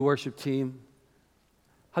Worship team.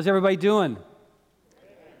 How's everybody doing?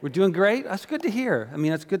 We're doing great? That's good to hear. I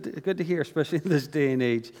mean, that's good to hear, especially in this day and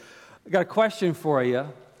age. I got a question for you.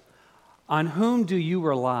 On whom do you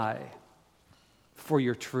rely for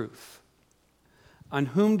your truth? On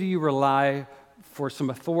whom do you rely for some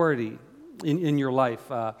authority in your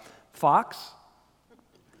life? Fox?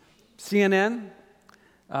 CNN?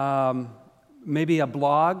 Maybe a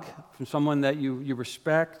blog from someone that you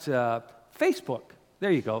respect? Facebook? There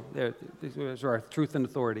you go. There's our truth and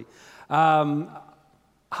authority. How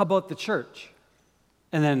about the church?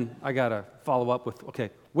 And then I got to follow up with, okay,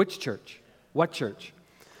 which church? What church?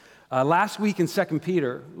 Last week in 2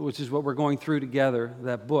 Peter, which is what we're going through together,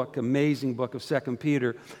 that book, amazing book of 2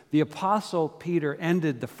 Peter, the Apostle Peter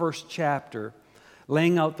ended the first chapter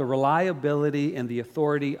laying out the reliability and the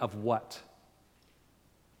authority of what?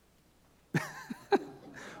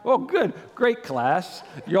 Oh, good. Great class.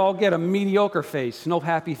 You all get a mediocre face. No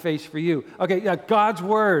happy face for you. Okay, God's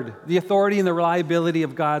Word, the authority and the reliability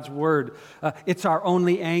of God's Word. It's our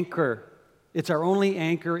only anchor. It's our only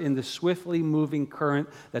anchor in the swiftly moving current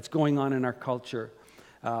that's going on in our culture.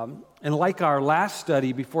 And like our last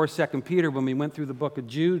study before 2 Peter, when we went through the book of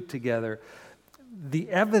Jude together, the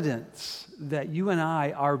evidence that you and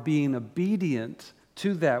I are being obedient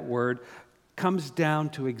to that Word comes down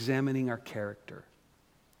to examining our character.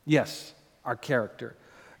 Yes, our character.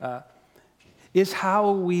 Is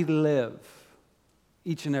how we live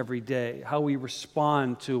each and every day, how we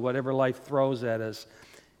respond to whatever life throws at us,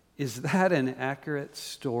 is that an accurate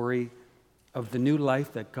story of the new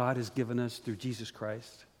life that God has given us through Jesus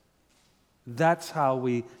Christ? That's how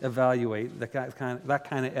we evaluate that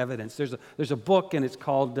kind of evidence. There's a book, and it's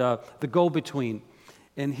called The Go-Between.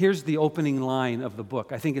 And here's the opening line of the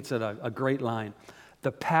book. I think it's a great line.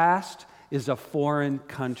 The past is a foreign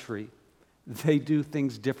country. They do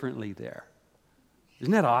things differently there.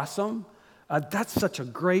 Isn't that awesome? That's such a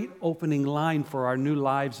great opening line for our new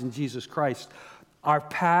lives in Jesus Christ. Our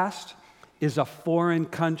past is a foreign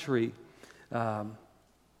country. Our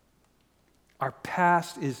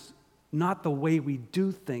past is not the way we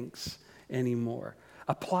do things anymore.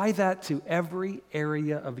 Apply that to every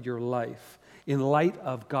area of your life in light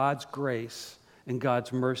of God's grace and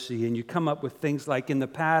God's mercy, and you come up with things like, in the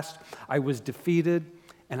past, I was defeated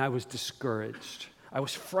and I was discouraged. I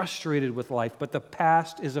was frustrated with life, but the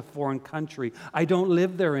past is a foreign country. I don't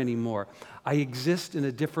live there anymore. I exist in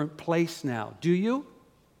a different place now. Do you?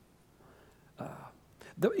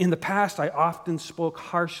 In the past, I often spoke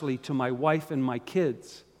harshly to my wife and my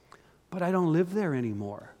kids, but I don't live there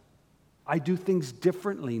anymore. I do things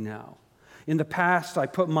differently now. In the past, I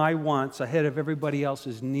put my wants ahead of everybody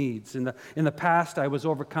else's needs. In the past, I was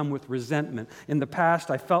overcome with resentment. In the past,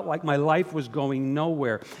 I felt like my life was going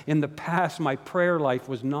nowhere. In the past, my prayer life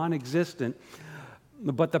was non-existent.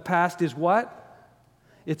 But the past is what?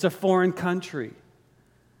 It's a foreign country.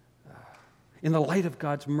 In the light of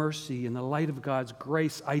God's mercy, in the light of God's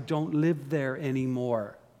grace, I don't live there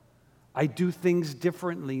anymore. I do things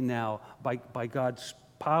differently now by God's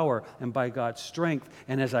power and by God's strength,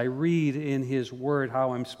 and as I read in His Word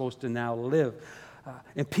how I'm supposed to now live.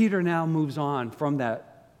 And Peter now moves on from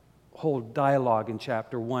that whole dialogue in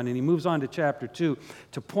chapter 1, and he moves on to chapter 2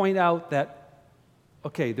 to point out that,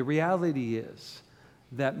 okay, the reality is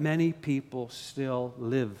that many people still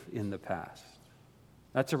live in the past.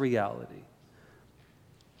 That's a reality.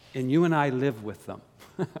 And you and I live with them.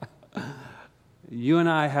 You and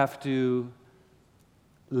I have to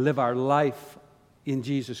live our life in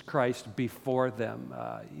Jesus Christ before them,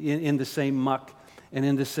 in the same muck and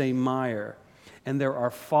in the same mire. And there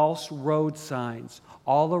are false road signs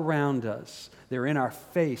all around us. They're in our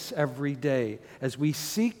face every day as we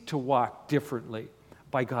seek to walk differently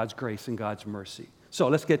by God's grace and God's mercy. So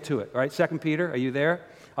let's get to it, all right? 2 Peter, are you there?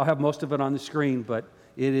 I'll have most of it on the screen, but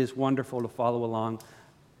it is wonderful to follow along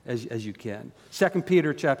as you can. 2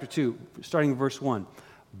 Peter chapter 2, starting in verse 1.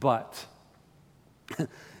 But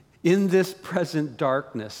in this present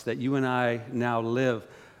darkness that you and I now live,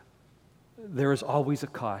 there is always a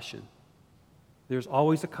caution. There's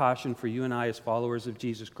always a caution for you and I as followers of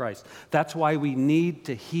Jesus Christ. That's why we need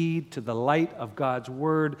to heed to the light of God's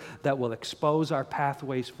Word that will expose our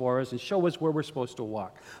pathways for us and show us where we're supposed to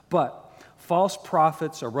walk. But false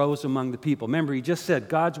prophets arose among the people. Remember, he just said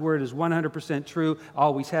God's Word is 100% true,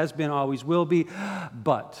 always has been, always will be.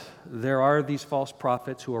 But there are these false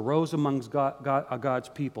prophets who arose amongst God's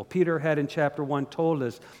people. Peter had in chapter 1 told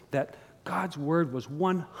us that God's Word was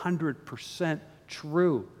 100%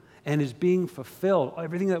 true and is being fulfilled.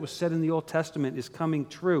 Everything that was said in the Old Testament is coming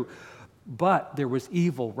true. But there was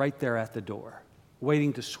evil right there at the door,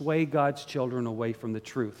 waiting to sway God's children away from the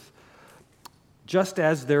truth. just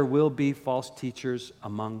as there will be false teachers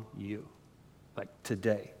among you, like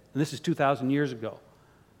today. And this is 2,000 years ago.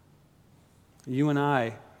 You and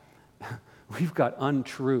I, we've got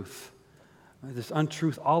untruth. This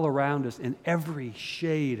untruth all around us in every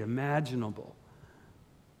shade imaginable.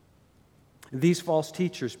 These false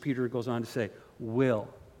teachers, Peter goes on to say, will.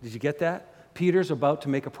 Did you get that? Peter's about to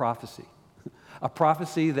make a prophecy. A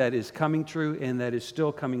prophecy that is coming true and that is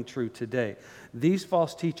still coming true today. These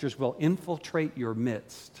false teachers will infiltrate your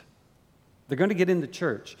midst. They're going to get into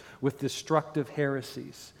church with destructive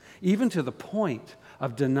heresies, even to the point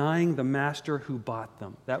of denying the master who bought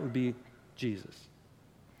them. That would be Jesus.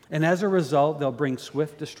 And as a result, they'll bring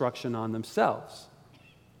swift destruction on themselves.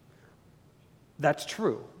 That's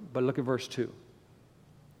true, but look at verse 2.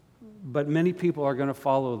 But many people are going to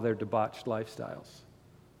follow their debauched lifestyles.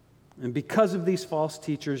 And because of these false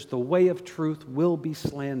teachers, the way of truth will be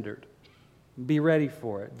slandered. Be ready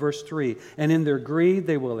for it. Verse 3, and in their greed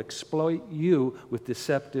they will exploit you with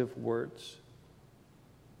deceptive words.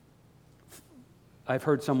 I've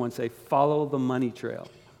heard someone say, follow the money trail.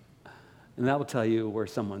 And that will tell you where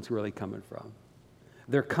someone's really coming from.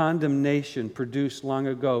 Their condemnation produced long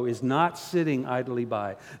ago is not sitting idly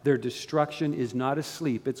by. Their destruction is not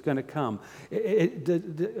asleep. It's going to come.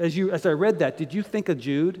 As I read that, did you think of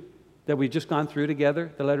Jude that we've just gone through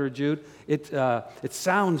together, the letter of Jude? It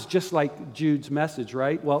sounds just like Jude's message,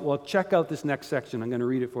 right? Well, check out this next section. I'm going to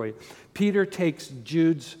read it for you. Peter takes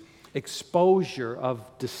Jude's exposure of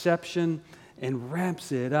deception and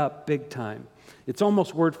ramps it up big time. It's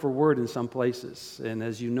almost word for word in some places. And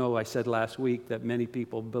as you know, I said last week that many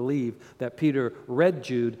people believe that Peter read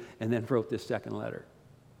Jude and then wrote this second letter.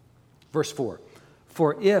 Verse 4.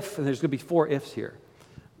 For if, and there's going to be 4 ifs here.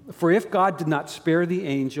 For if God did not spare the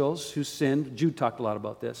angels who sinned, Jude talked a lot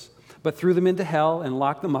about this, but threw them into hell and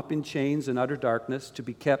locked them up in chains and utter darkness to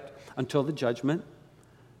be kept until the judgment.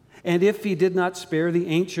 And if he did not spare the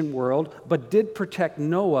ancient world, but did protect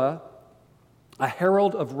Noah, a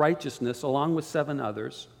herald of righteousness, along with 7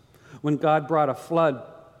 others, when God brought a flood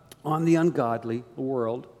on the ungodly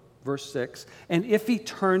world, verse 6, and if he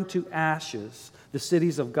turned to ashes the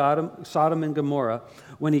cities of Sodom and Gomorrah,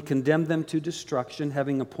 when he condemned them to destruction,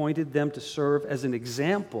 having appointed them to serve as an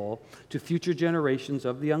example to future generations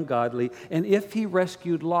of the ungodly, and if he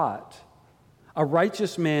rescued Lot, a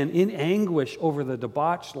righteous man in anguish over the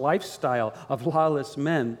debauched lifestyle of lawless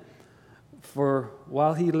men, for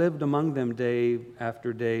while he lived among them day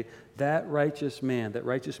after day, that righteous man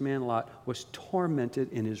Lot, was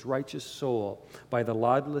tormented in his righteous soul by the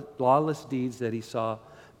lawless deeds that he saw,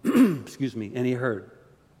 and he heard.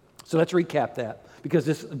 So let's recap that, because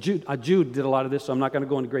Jude did a lot of this, so I'm not going to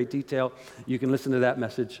go into great detail. You can listen to that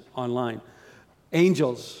message online.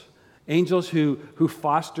 Angels who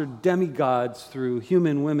fostered demigods through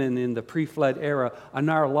human women in the pre-flood era are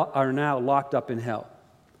now locked up in hell.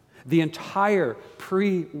 The entire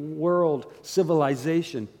pre-world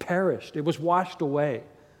civilization perished. It was washed away.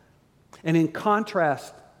 And in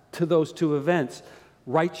contrast to those 2 events,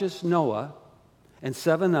 righteous Noah and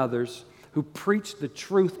 7 others who preached the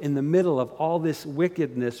truth in the middle of all this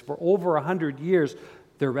wickedness for over 100 years,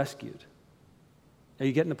 they're rescued. Are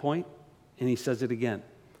you getting the point? And he says it again.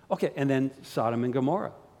 Okay, and then Sodom and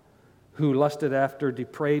Gomorrah, who lusted after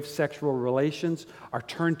depraved sexual relations, are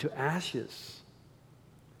turned to ashes.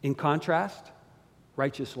 In contrast,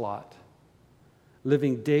 righteous Lot,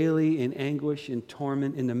 living daily in anguish and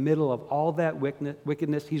torment in the middle of all that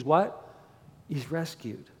wickedness, he's what? He's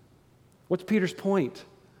rescued. What's Peter's point?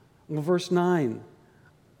 Well, verse 9.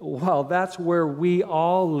 Well, that's where we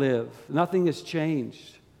all live. Nothing has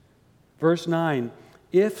changed. Verse 9.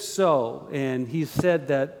 If so, and he said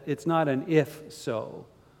that it's not an if so,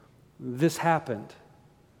 this happened,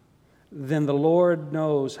 then the Lord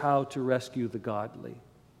knows how to rescue the godly.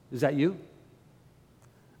 Is that you?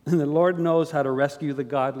 And the Lord knows how to rescue the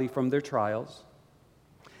godly from their trials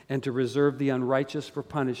and to reserve the unrighteous for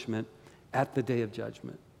punishment at the day of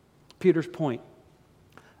judgment. Peter's point,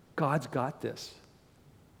 God's got this.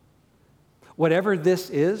 Whatever this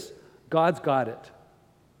is, God's got it.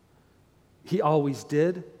 He always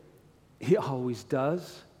did, he always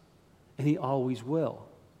does, and he always will.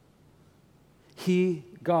 He,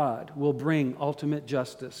 God, will bring ultimate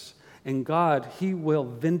justice. And God, he will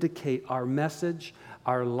vindicate our message,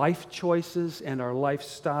 our life choices, and our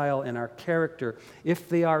lifestyle and our character if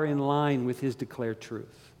they are in line with his declared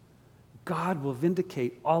truth. God will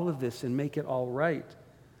vindicate all of this and make it all right.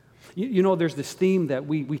 You know, there's this theme that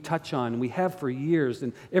we touch on, and we have for years,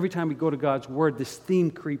 and every time we go to God's Word, this theme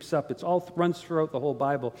creeps up. It all runs throughout the whole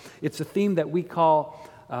Bible. It's a theme that we call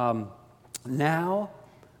now,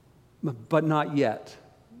 but not yet.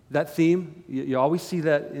 That theme, you always see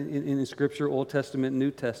that in Scripture, Old Testament,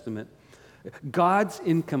 New Testament. God's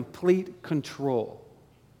in complete control.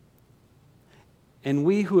 And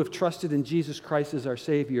we who have trusted in Jesus Christ as our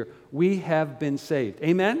Savior, we have been saved.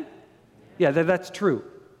 Amen? Yeah, that's true.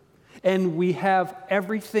 And we have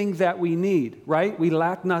everything that we need, right? We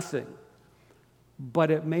lack nothing.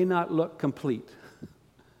 But it may not look complete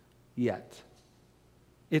yet.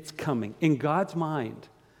 It's coming. In God's mind,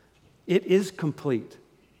 it is complete.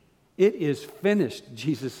 It is finished,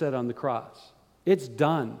 Jesus said on the cross. It's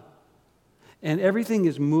done. And everything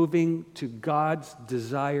is moving to God's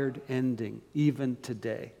desired ending, even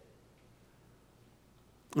today.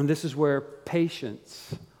 And this is where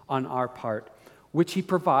patience on our part, which He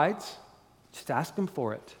provides, just ask Him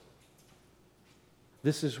for it.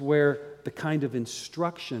 This is where the kind of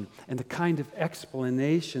instruction and the kind of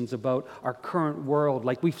explanations about our current world,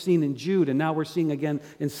 like we've seen in Jude and now we're seeing again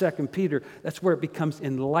in 2 Peter, that's where it becomes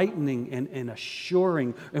enlightening and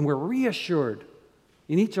assuring, and we're reassured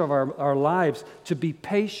in each of our lives to be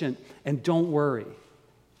patient and don't worry.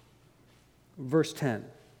 Verse 10,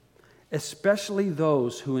 especially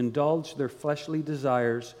those who indulge their fleshly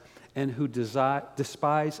desires and who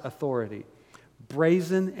despise authority.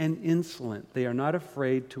 Brazen and insolent, they are not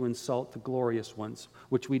afraid to insult the glorious ones,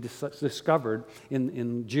 which we discovered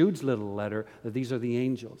in Jude's little letter, that these are the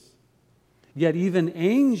angels. Yet even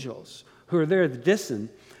angels who are there at Dissen,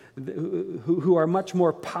 who are much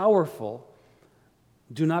more powerful,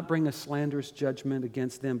 do not bring a slanderous judgment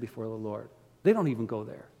against them before the Lord. They don't even go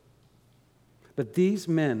there. But these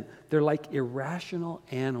men, they're like irrational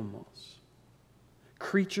animals,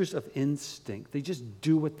 creatures of instinct. They just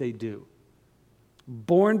do what they do.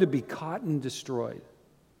 Born to be caught and destroyed,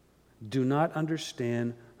 do not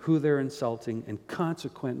understand who they're insulting, and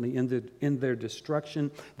consequently, in their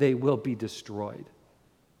destruction, they will be destroyed.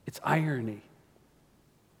 It's irony.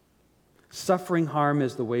 Suffering harm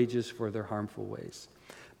is the wages for their harmful ways.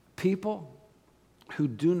 People who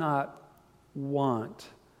do not want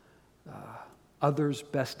others'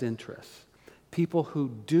 best interests, people who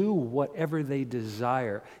do whatever they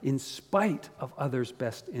desire in spite of others'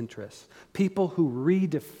 best interests, people who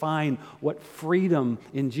redefine what freedom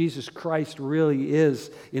in Jesus Christ really is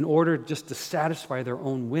in order just to satisfy their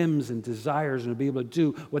own whims and desires and to be able to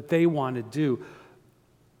do what they want to do.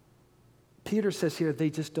 Peter says here, they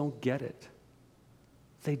just don't get it.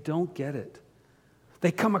 They don't get it.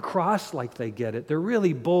 They come across like they get it. They're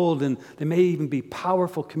really bold and they may even be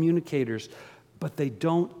powerful communicators, but they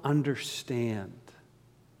don't understand.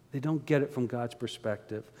 They don't get it from God's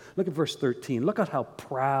perspective. Look at verse 13. Look at how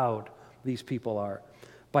proud these people are.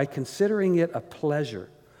 By considering it a pleasure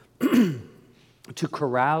to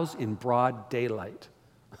carouse in broad daylight.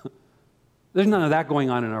 There's none of that going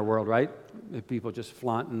on in our world, right? People just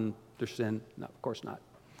flaunting their sin. No, of course not.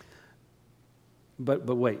 But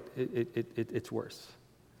wait, it's worse.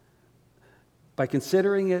 By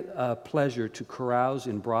considering it a pleasure to carouse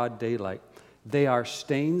in broad daylight, they are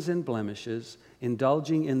stains and blemishes,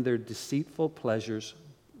 indulging in their deceitful pleasures.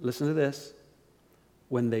 Listen to this.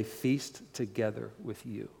 When they feast together with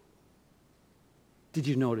you. Did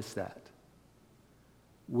you notice that?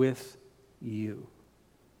 With you.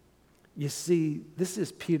 You see, this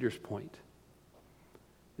is Peter's point.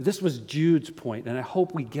 This was Jude's point, and I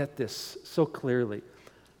hope we get this so clearly.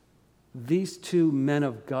 These two men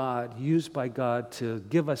of God, used by God to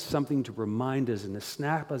give us something to remind us and to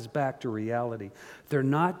snap us back to reality. They're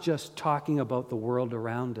not just talking about the world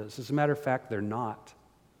around us. As a matter of fact, they're not,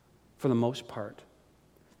 for the most part.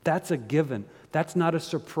 That's a given. That's not a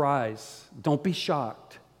surprise. Don't be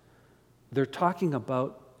shocked. They're talking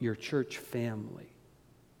about your church family.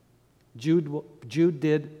 Jude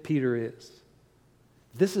did, Peter is.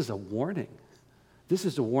 This is a warning. This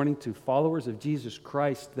is a warning to followers of Jesus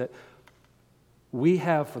Christ that we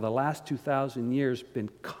have for the last 2,000 years been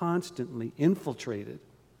constantly infiltrated.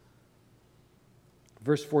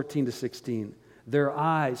 Verse 14 to 16. Their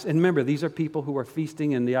eyes, and remember, these are people who are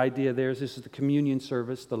feasting, and the idea there is this is the communion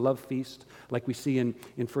service, the love feast, like we see in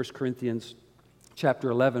 1 Corinthians chapter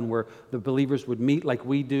 11, where the believers would meet like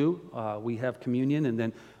we do. We have communion, and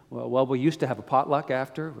then, well, we used to have a potluck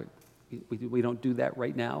after. We don't do that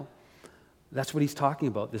right now. That's what he's talking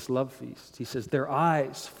about, this love feast. He says, their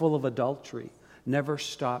eyes, full of adultery, never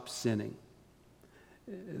stop sinning.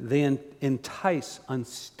 They entice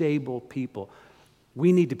unstable people.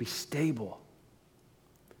 We need to be stable.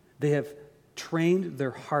 They have trained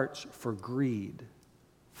their hearts for greed.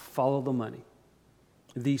 Follow the money.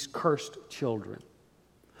 These cursed children.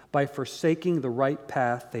 By forsaking the right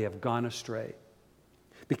path, they have gone astray.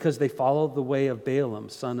 Because they followed the way of Balaam,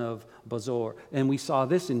 son of Bozor. And we saw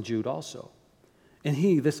this in Jude also. And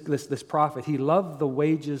this prophet, he loved the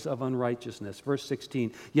wages of unrighteousness. Verse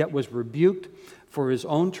 16, yet was rebuked for his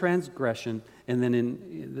own transgression. And then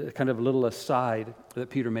in the kind of a little aside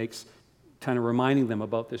that Peter makes, kind of reminding them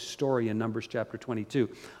about this story in Numbers chapter 22.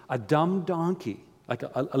 A dumb donkey, like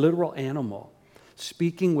a literal animal,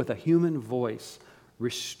 speaking with a human voice,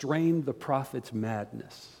 restrained the prophet's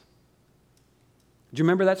madness. Do you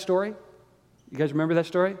remember that story? You guys remember that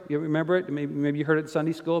story? You remember it? Maybe you heard it in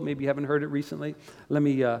Sunday school. Maybe you haven't heard it recently. Let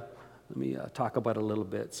me talk about it a little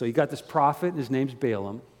bit. So you got this prophet. His name's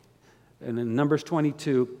Balaam. And in Numbers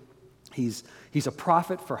 22, he's a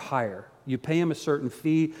prophet for hire. You pay him a certain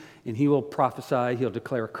fee, and he will prophesy. He'll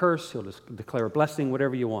declare a curse. He'll just declare a blessing,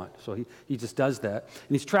 whatever you want. So he just does that.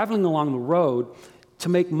 And he's traveling along the road to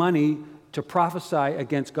make money to prophesy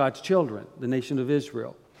against God's children, the nation of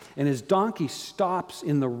Israel. And his donkey stops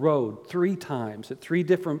in the road 3 times at 3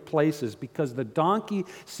 different places because the donkey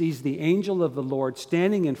sees the angel of the Lord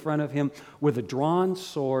standing in front of him with a drawn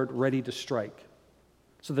sword ready to strike.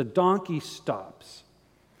 So the donkey stops.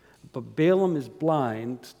 But Balaam is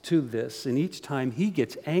blind to this, and each time he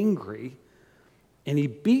gets angry and he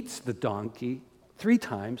beats the donkey 3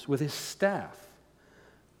 times with his staff.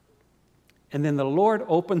 And then the Lord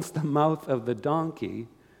opens the mouth of the donkey,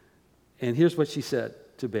 and here's what she said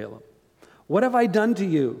to Balaam. What have I done to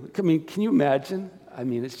you? I mean, can you imagine? I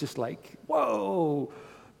mean, it's just like, whoa.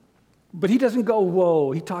 But he doesn't go,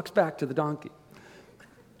 whoa. He talks back to the donkey.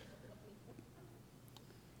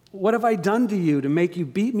 What have I done to you to make you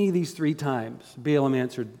beat me these 3 times? Balaam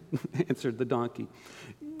answered the donkey.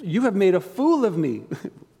 You have made a fool of me.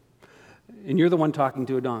 And you're the one talking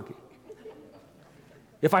to a donkey.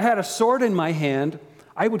 If I had a sword in my hand,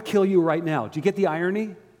 I would kill you right now. Do you get the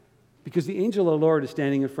irony? Because the angel of the Lord is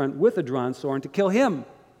standing in front with a drawn sword to kill him.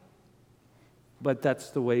 But that's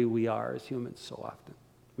the way we are as humans so often.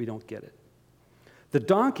 We don't get it. The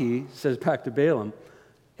donkey says back to Balaam,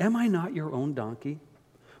 am I not your own donkey,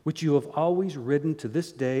 which you have always ridden to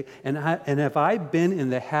this day? And have I been in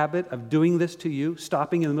the habit of doing this to you,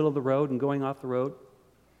 stopping in the middle of the road and going off the road?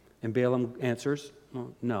 And Balaam answers,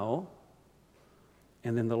 no.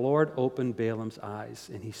 And then the Lord opened Balaam's eyes,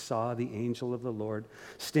 and he saw the angel of the Lord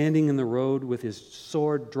standing in the road with his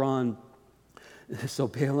sword drawn. So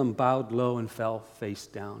Balaam bowed low and fell face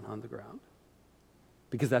down on the ground.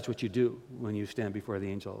 Because that's what you do when you stand before the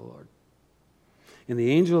angel of the Lord. And the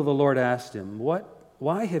angel of the Lord asked him,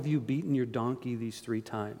 why have you beaten your donkey these 3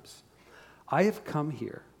 times? I have come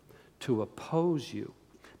here to oppose you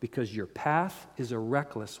because your path is a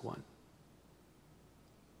reckless one.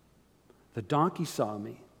 The donkey saw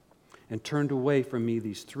me and turned away from me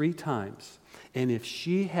these 3 times. And if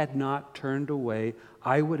she had not turned away,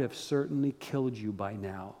 I would have certainly killed you by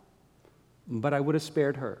now. But I would have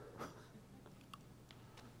spared her.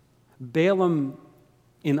 Balaam,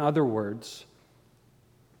 in other words,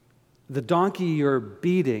 the donkey you're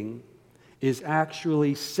beating is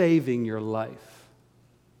actually saving your life.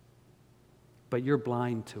 But you're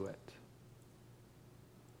blind to it.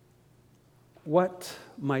 What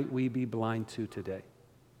might we be blind to today?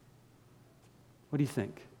 What do you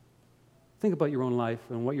think? Think about your own life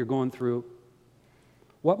and what you're going through.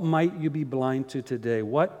 What might you be blind to today?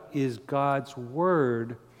 What is God's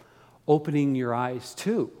word opening your eyes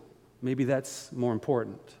to? Maybe that's more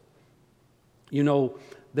important. You know,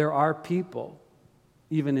 there are people,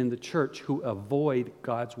 even in the church, who avoid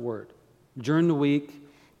God's word. During the week,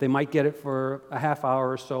 they might get it for a half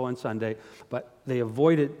hour or so on Sunday, but they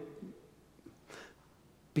avoid it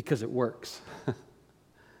because it works.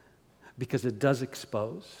 Because it does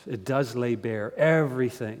expose, it does lay bare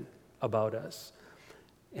everything about us,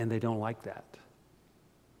 and they don't like that.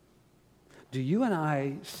 Do you and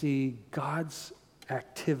I see God's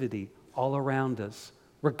activity all around us,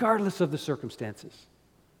 regardless of the circumstances?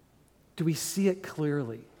 Do we see it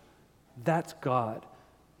clearly? That's God.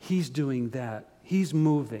 He's doing that. He's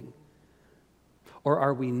moving. Or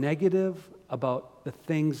are we negative about the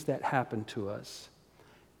things that happen to us,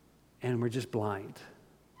 and we're just blind?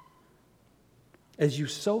 As you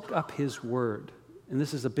soak up His Word, and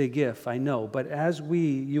this is a big if, I know, but as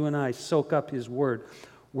you and I soak up His Word,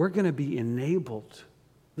 we're going to be enabled.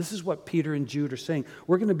 This is what Peter and Jude are saying.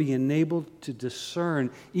 We're going to be enabled to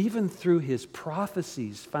discern, even through His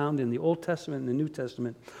prophecies found in the Old Testament and the New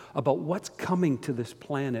Testament, about what's coming to this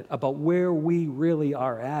planet, about where we really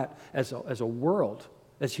are at as a world,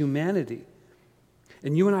 as humanity.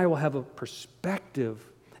 And you and I will have a perspective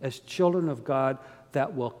as children of God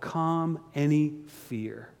that will calm any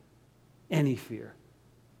fear. Any fear.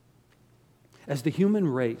 As the human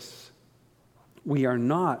race, we are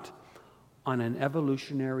not on an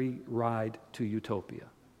evolutionary ride to utopia.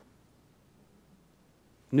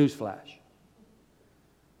 Newsflash.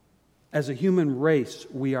 As a human race,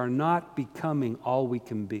 we are not becoming all we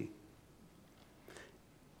can be.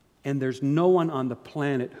 And there's no one on the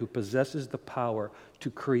planet who possesses the power to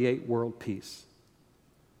create world peace.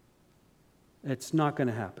 It's not going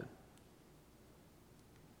to happen.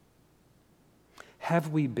 Have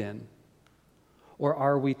we been, or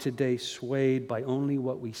are we today swayed by only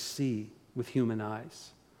what we see with human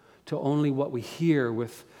eyes, to only what we hear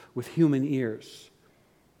with human ears?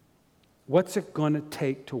 What's it going to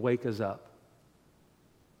take to wake us up?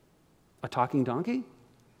 A talking donkey?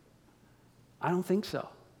 I don't think so.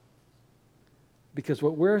 Because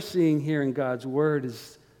what we're seeing here in God's Word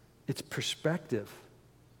is it's perspective.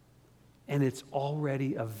 And it's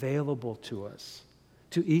already available to us,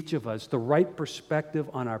 to each of us, the right perspective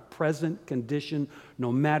on our present condition,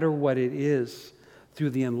 no matter what it is,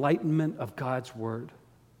 through the enlightenment of God's Word.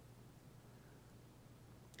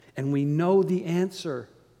 And we know the answer.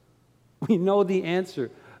 We know the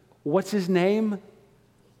answer. What's his name?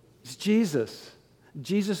 It's Jesus.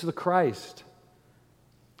 Jesus the Christ.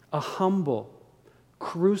 A humble,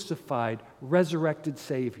 crucified, resurrected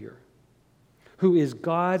Savior, who is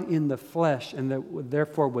God in the flesh and that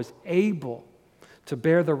therefore was able to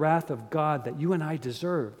bear the wrath of God that you and I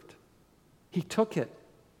deserved. He took it.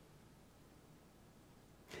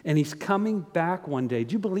 And he's coming back one day.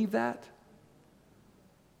 Do you believe that?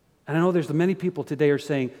 And I know there's many people today are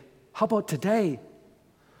saying, how about today?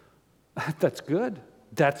 That's good.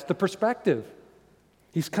 That's the perspective.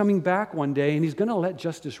 He's coming back one day and he's going to let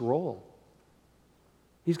justice roll.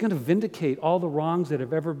 He's going to vindicate all the wrongs that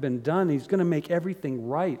have ever been done. He's going to make everything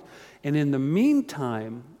right. And in the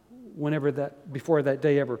meantime, before that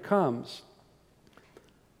day ever comes,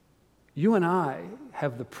 you and I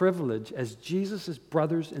have the privilege as Jesus'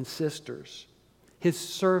 brothers and sisters, his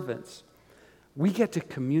servants, we get to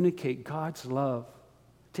communicate God's love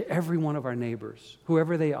to every one of our neighbors,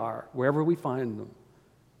 whoever they are, wherever we find them.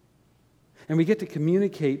 And we get to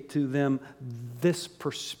communicate to them this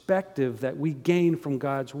perspective that we gain from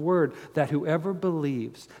God's Word, that whoever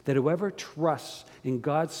believes, that whoever trusts in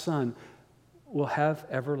God's Son will have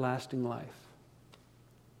everlasting life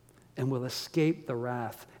and will escape the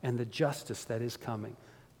wrath and the justice that is coming.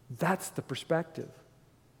 That's the perspective.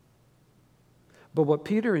 But what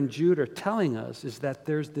Peter and Jude are telling us is that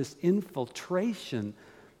there's this infiltration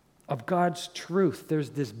of God's truth.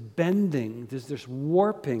 There's this bending, there's this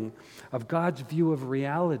warping of God's view of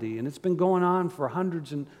reality. And it's been going on for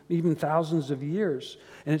hundreds and even thousands of years.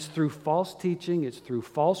 And it's through false teaching, it's through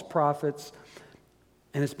false prophets,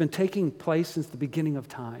 and it's been taking place since the beginning of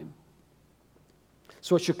time.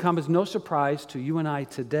 So it should come as no surprise to you and I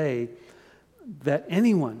today that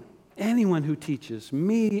anyone who teaches,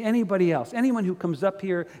 me, anybody else, anyone who comes up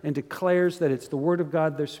here and declares that it's the Word of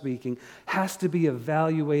God they're speaking, has to be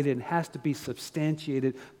evaluated and has to be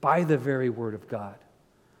substantiated by the very Word of God.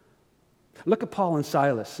 Look at Paul and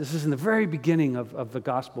Silas. This is in the very beginning of the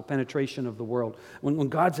gospel penetration of the world, when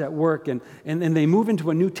God's at work and they move into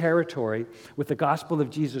a new territory with the gospel of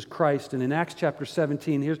Jesus Christ. And in Acts chapter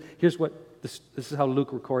 17, here's what this is how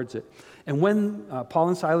Luke records it. And when Paul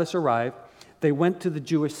and Silas arrived, they went to the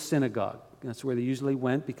Jewish synagogue. That's where they usually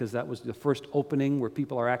went because that was the first opening where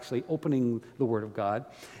people are actually opening the Word of God.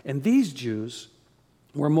 And these Jews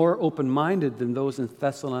were more open-minded than those in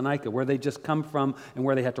Thessalonica, where they just come from and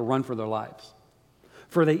where they had to run for their lives.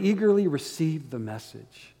 For they eagerly received the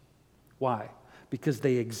message. Why? Because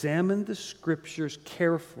they examined the Scriptures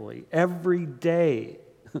carefully every day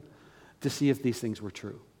to see if these things were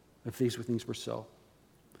true, if these things were so.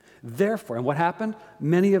 Therefore, and what happened?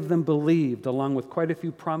 Many of them believed, along with quite a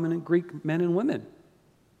few prominent Greek men and women.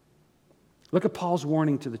 Look at Paul's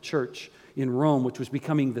warning to the church in Rome, which was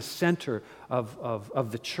becoming the center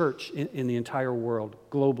of the church in the entire world.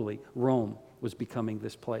 Globally, Rome was becoming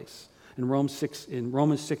this place. In Romans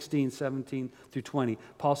 16, 17 through 20,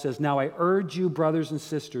 Paul says, "Now I urge you, brothers and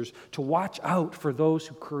sisters, to watch out for those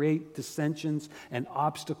who create dissensions and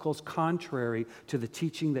obstacles contrary to the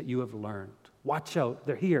teaching that you have learned." Watch out.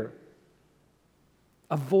 They're here.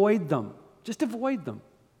 Avoid them. Just avoid them.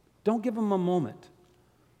 Don't give them a moment.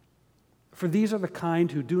 For these are the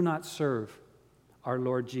kind who do not serve our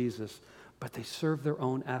Lord Jesus, but they serve their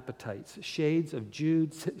own appetites. Shades of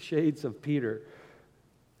Jude, shades of Peter.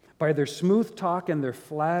 By their smooth talk and their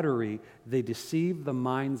flattery, they deceive the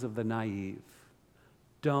minds of the naive.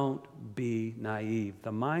 Don't be naive.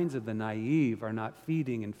 The minds of the naive are not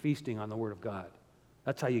feeding and feasting on the Word of God.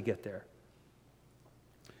 That's how you get there.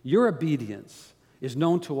 Your obedience is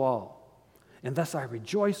known to all, and thus I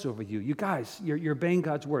rejoice over you. You guys, you're obeying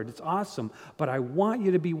God's word. It's awesome, but I want you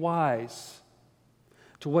to be wise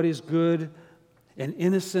to what is good and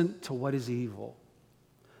innocent to what is evil.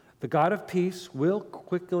 The God of peace will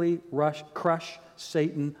quickly crush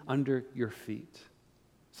Satan under your feet.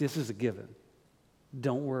 See, this is a given.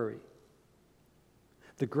 Don't worry.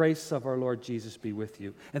 The grace of our Lord Jesus be with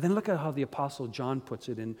you. And then look at how the Apostle John puts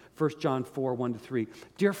it in 1 John 4, 1-3.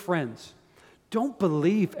 Dear friends, don't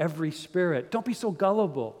believe every spirit. Don't be so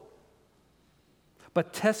gullible.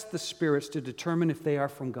 But test the spirits to determine if they are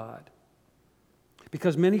from God.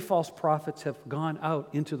 Because many false prophets have gone out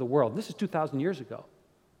into the world. This is 2,000 years ago.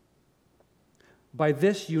 By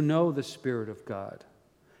this you know the Spirit of God.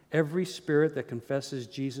 Every spirit that confesses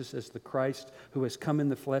Jesus as the Christ who has come in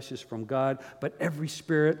the flesh is from God, but every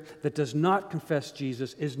spirit that does not confess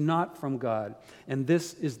Jesus is not from God. And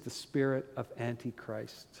this is the spirit of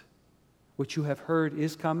Antichrist, which you have heard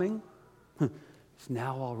is coming. It's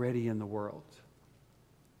now already in the world.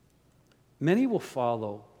 Many will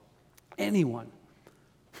follow anyone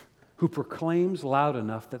who proclaims loud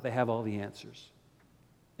enough that they have all the answers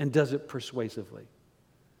and does it persuasively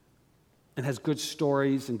and has good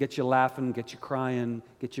stories and gets you laughing, gets you crying,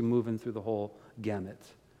 gets you moving through the whole gamut.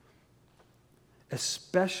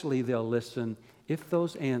 Especially they'll listen if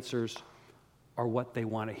those answers are what they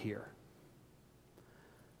want to hear.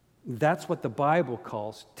 That's what the Bible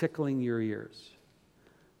calls tickling your ears.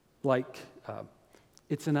 Like,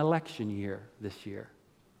 it's an election year this year.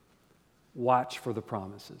 Watch for the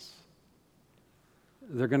promises.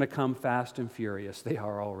 They're going to come fast and furious. They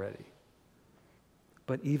are already.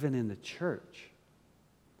 But even in the church,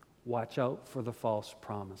 watch out for the false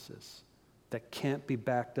promises that can't be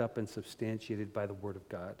backed up and substantiated by the Word of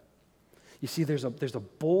God. You see, there's a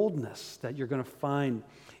boldness that you're going to find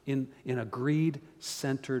in a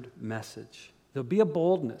greed-centered message. There'll be a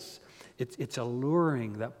boldness. It's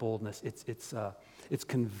alluring, that boldness. It's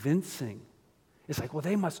convincing. It's like, well,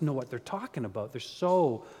 they must know what they're talking about. They're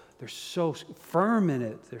so firm in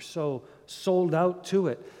it. They're so sold out to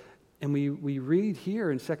it. And we read here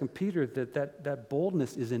in 2 Peter that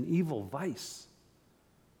boldness is an evil vice.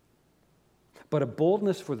 But a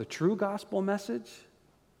boldness for the true gospel message,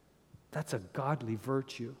 that's a godly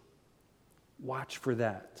virtue. Watch for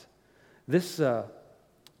that. This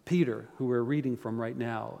Peter, who we're reading from right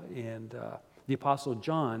now, and the Apostle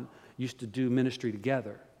John used to do ministry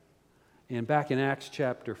together. And back in Acts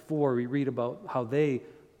chapter 4, we read about how they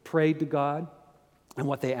prayed to God and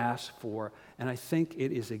what they asked for. And I think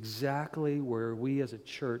it is exactly where we as a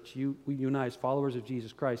church, you and I as followers of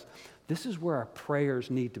Jesus Christ, this is where our prayers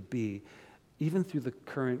need to be, even through the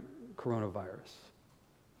current coronavirus.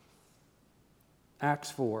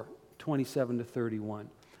 Acts 4, 27-31.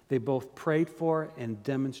 They both prayed for and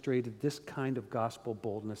demonstrated this kind of gospel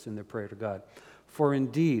boldness in their prayer to God. For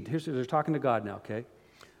indeed, they're talking to God now, okay?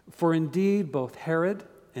 For indeed, both Herod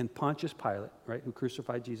and Pontius Pilate, right, who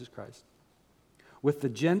crucified Jesus Christ, with the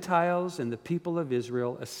Gentiles and the people of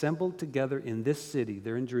Israel assembled together in this city,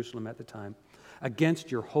 they're in Jerusalem at the time,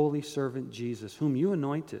 against your holy servant Jesus, whom you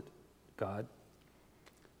anointed, God.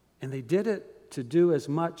 And they did it to do as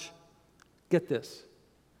much, get this,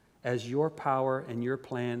 as your power and your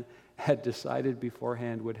plan had decided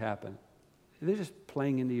beforehand would happen. They're just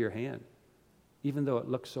playing into your hand, even though it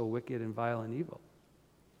looks so wicked and vile and evil.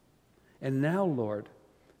 And now, Lord,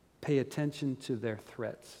 pay attention to their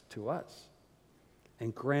threats to us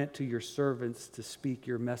and grant to your servants to speak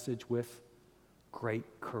your message with great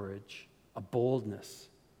courage, a boldness,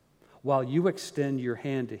 while you extend your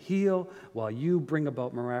hand to heal, while you bring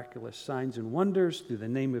about miraculous signs and wonders through the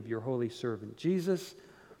name of your holy servant Jesus.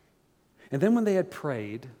 And then when they had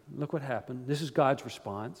prayed, look what happened. This is God's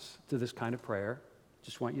response to this kind of prayer.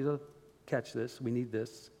 Just want you to catch this. We need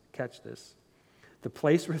this. Catch this. The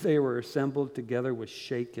place where they were assembled together was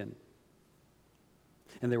shaken.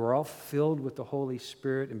 And they were all filled with the Holy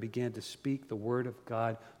Spirit and began to speak the word of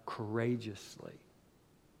God courageously.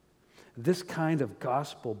 This kind of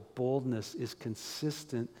gospel boldness is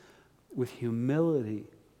consistent with humility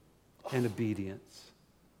and obedience.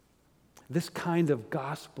 This kind of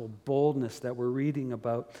gospel boldness that we're reading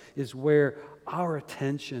about is where our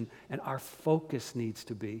attention and our focus needs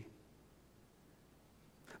to be.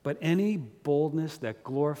 But any boldness that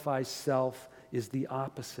glorifies self is the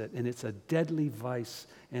opposite, and it's a deadly vice.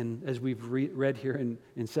 And as we've read here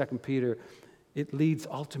in 2 Peter, it leads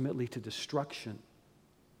ultimately to destruction,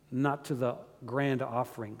 not to the grand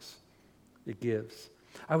offerings it gives.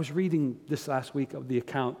 I was reading this last week of the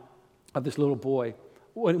account of this little boy,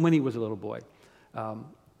 when he was a little boy,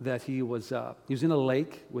 that he was in a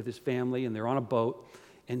lake with his family, and they're on a boat,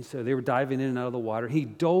 and so they were diving in and out of the water. He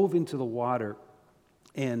dove into the water,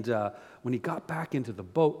 and when he got back into the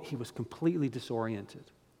boat, he was completely disoriented.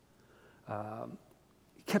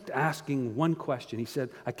 He kept asking one question. He said,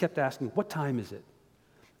 I kept asking, what time is it?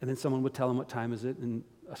 And then someone would tell him what time is it, and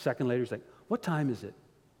a second later he's like, what time is it?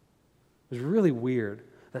 It was really weird.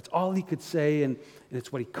 That's all he could say, and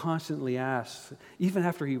it's what he constantly asks, even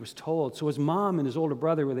after he was told. So his mom and his older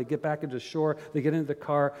brother, when they get back into the shore, they get into the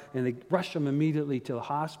car, and they rush him immediately to the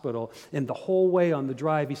hospital. And the whole way on the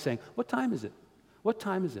drive, he's saying, what time is it? What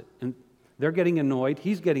time is it? And they're getting annoyed.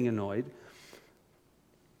 He's getting annoyed.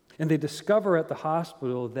 And they discover at the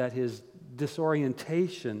hospital that his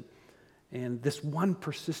disorientation and this one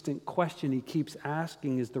persistent question he keeps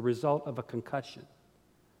asking is the result of a concussion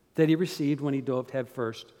that he received when he dove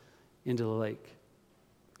headfirst into the lake.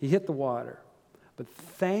 He hit the water, but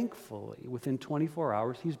thankfully, within 24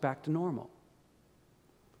 hours, he's back to normal.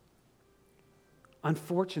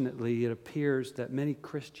 Unfortunately, it appears that many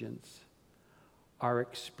Christians are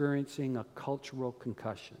experiencing a cultural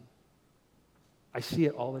concussion. I see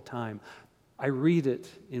it all the time. I read it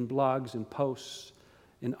in blogs and posts,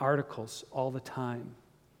 in articles all the time.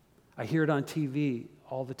 I hear it on TV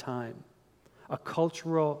all the time. A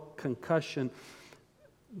cultural concussion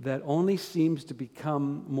that only seems to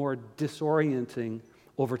become more disorienting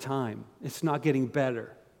over time. It's not getting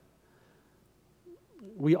better.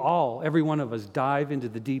 We all, every one of us, dive into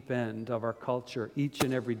the deep end of our culture each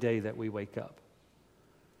and every day that we wake up.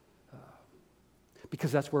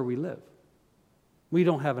 Because that's where we live. We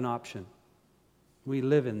don't have an option. We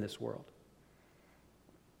live in this world.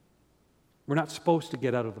 We're not supposed to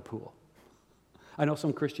get out of the pool. I know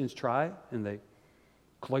some Christians try and they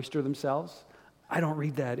cloister themselves. I don't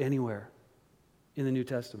read that anywhere in the New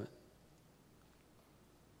Testament.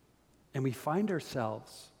 And we find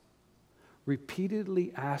ourselves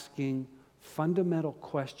repeatedly asking fundamental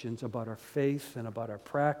questions about our faith and about our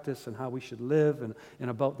practice and how we should live and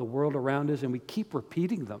about the world around us, and we keep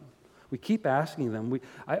repeating them. We keep asking them.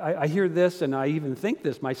 I hear this, and I even think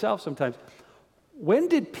this myself sometimes. When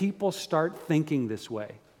did people start thinking this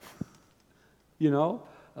way?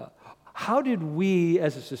 How did we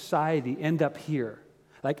as a society end up here?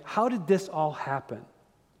 Like, how did this all happen?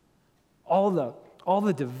 All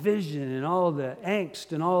the division and all the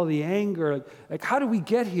angst and all the anger. Like, how did we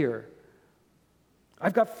get here?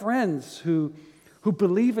 I've got friends who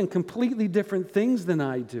believe in completely different things than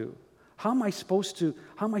I do. How am I supposed to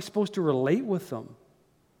relate with them?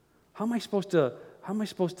 How am I supposed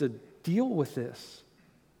to deal with this?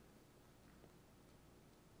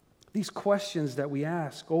 These questions that we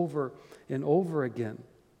ask over and over again.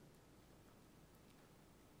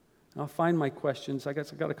 I'll find my questions. I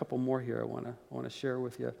got a couple more here I want to share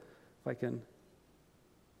with you if I can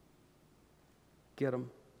get them.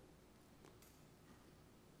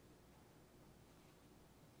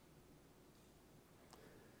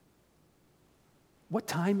 What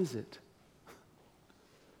time is it?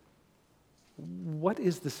 What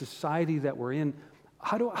is the society that we're in?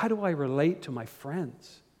 How do I relate to my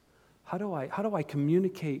friends? How do I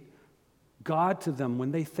communicate God to them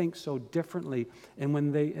when they think so differently and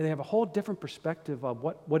when they have a whole different perspective of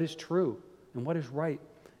what is true and what is right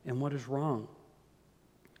and what is wrong?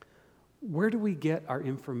 Where do we get our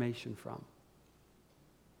information from?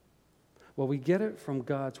 Well, we get it from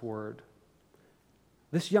God's Word.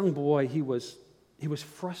 This young boy, he was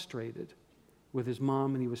frustrated with his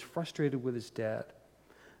mom and he was frustrated with his dad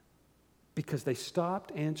because they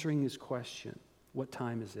stopped answering his question, what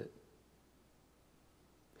time is it?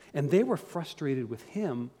 And they were frustrated with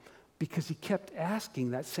him because he kept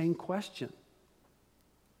asking that same question.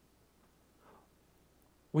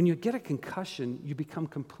 When you get a concussion, you become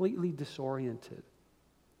completely disoriented.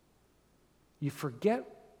 You forget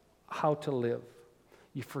how to live.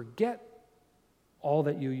 You forget all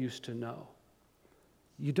that you used to know.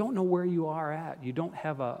 You don't know where you are at. You don't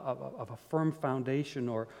have a firm foundation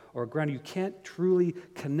or ground. You can't truly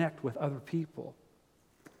connect with other people.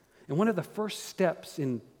 And one of the first steps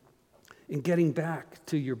in getting back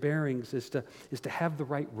to your bearings is to have the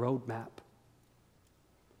right roadmap,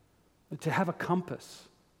 to have a compass,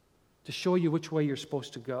 to show you which way you're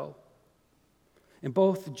supposed to go. And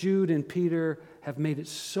both Jude and Peter have made it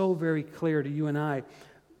so very clear to you and I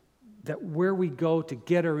that where we go to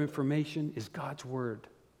get our information is God's Word.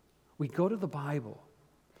 We go to the Bible.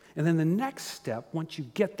 And then the next step, once you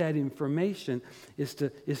get that information, is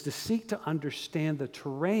to seek to understand the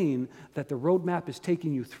terrain that the roadmap is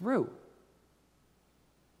taking you through.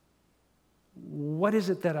 What is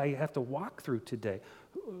it that I have to walk through today?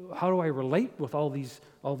 How do I relate with all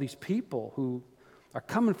these people who are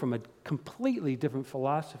coming from a completely different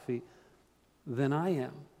philosophy than I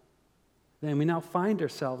am? Then we now find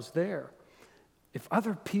ourselves there. If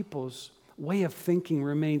other people's way of thinking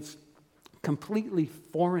remains completely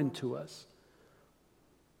foreign to us,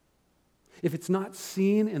 if it's not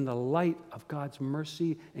seen in the light of God's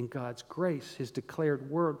mercy and God's grace, his declared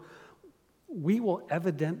word, we will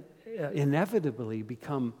inevitably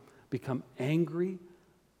become angry,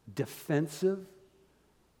 defensive.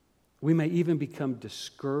 We may even become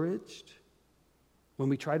discouraged when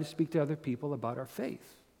we try to speak to other people about our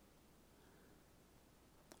faith.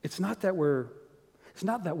 It's not that we're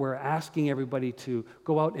asking everybody to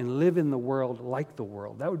go out and live in the world like the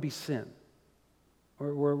world. That would be sin.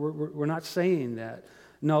 We're not saying that.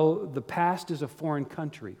 No, the past is a foreign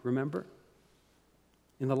country, remember?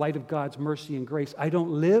 In the light of God's mercy and grace, I don't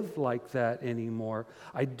live like that anymore.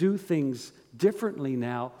 I do things differently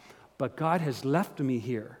now, but God has left me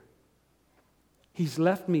here. He's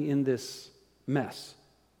left me in this mess.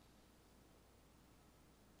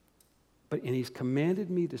 And he's commanded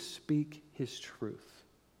me to speak his truth.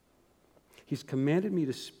 He's commanded me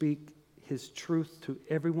to speak his truth to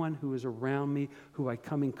everyone who is around me, who I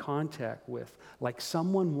come in contact with, like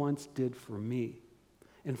someone once did for me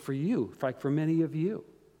and for you, like for many of you.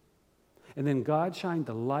 And then God shined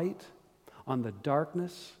the light on the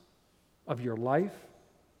darkness of your life,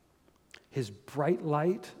 his bright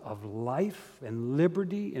light of life and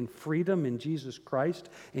liberty and freedom in Jesus Christ,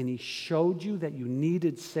 and he showed you that you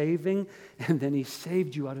needed saving, and then he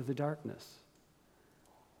saved you out of the darkness.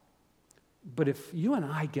 But if you and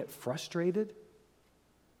I get frustrated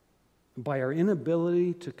by our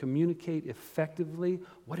inability to communicate effectively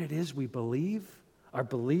what it is we believe, our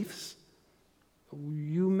beliefs,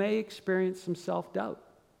 you may experience some self-doubt.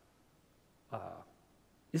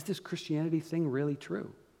 Is this Christianity thing really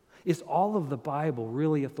true? Is all of the Bible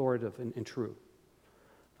really authoritative and true?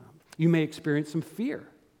 You may experience some fear.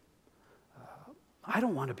 I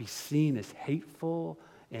don't want to be seen as hateful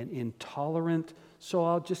and intolerant, so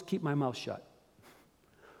I'll just keep my mouth shut.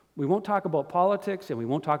 We won't talk about politics and we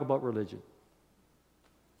won't talk about religion.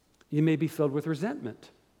 You may be filled with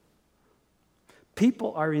resentment.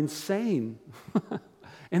 People are insane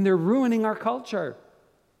and they're ruining our culture.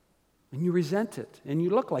 And you resent it, and you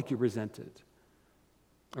look like you resent it.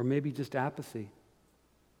 Or maybe just apathy.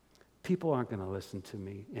 People aren't going to listen to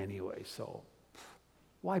me anyway, so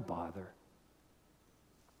why bother?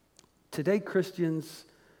 Today, Christians,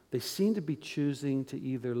 they seem to be choosing to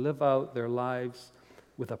either live out their lives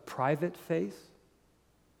with a private faith,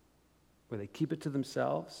 where they keep it to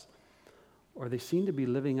themselves, or they seem to be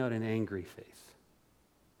living out an angry faith.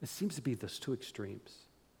 It seems to be those two extremes.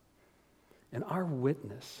 And our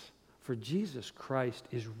witness for Jesus Christ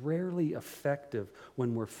is rarely effective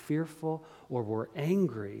when we're fearful or we're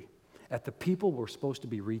angry at the people we're supposed to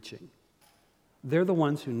be reaching. They're the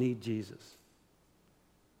ones who need Jesus.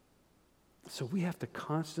 So we have to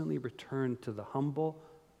constantly return to the humble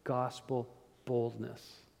gospel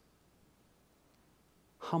boldness.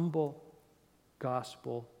 Humble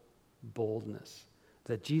gospel boldness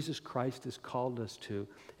that Jesus Christ has called us to,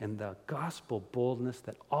 and the gospel boldness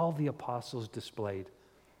that all the apostles displayed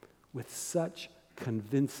with such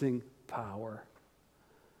convincing power.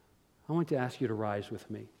 I want to ask you to rise with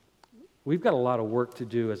me. We've got a lot of work to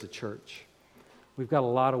do as a church. We've got a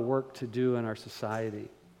lot of work to do in our society.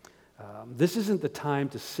 This isn't the time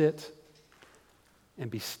to sit and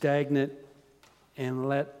be stagnant and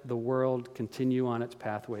let the world continue on its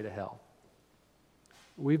pathway to hell.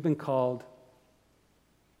 We've been called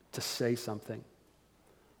to say something.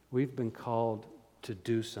 We've been called to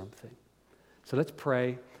do something. So let's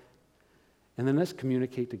pray. And then let's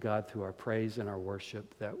communicate to God through our praise and our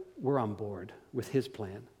worship that we're on board with his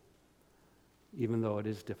plan. Even though it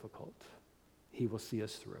is difficult, he will see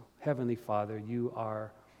us through. Heavenly Father, you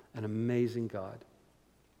are an amazing God.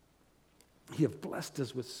 You have blessed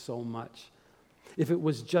us with so much. If it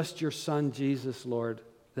was just your Son, Jesus, Lord,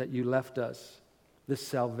 that you left us, this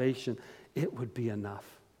salvation, it would be enough.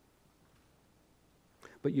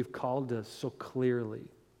 But you've called us so clearly.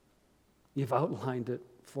 You've outlined it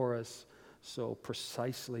for us so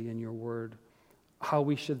precisely in your word, how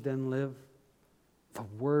we should then live, the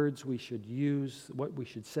words we should use, what we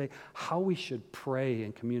should say, how we should pray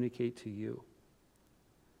and communicate to you.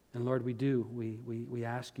 And Lord, we do. We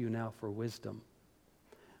ask you now for wisdom.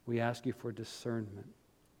 We ask you for discernment.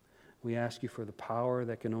 We ask you for the power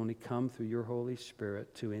that can only come through your Holy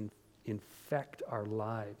Spirit to infect our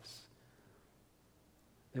lives,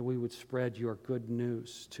 that we would spread your good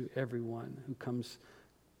news to everyone who comes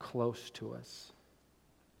close to us.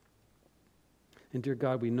 And dear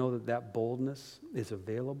God, we know that that boldness is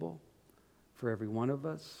available for every one of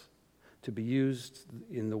us to be used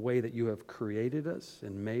in the way that you have created us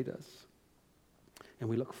and made us. And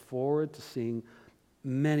we look forward to seeing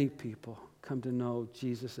many people come to know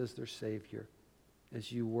Jesus as their Savior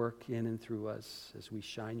as you work in and through us, as we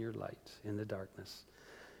shine your light in the darkness.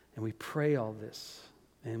 And we pray all this,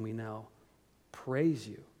 and we now praise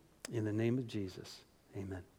you in the name of Jesus. Amen.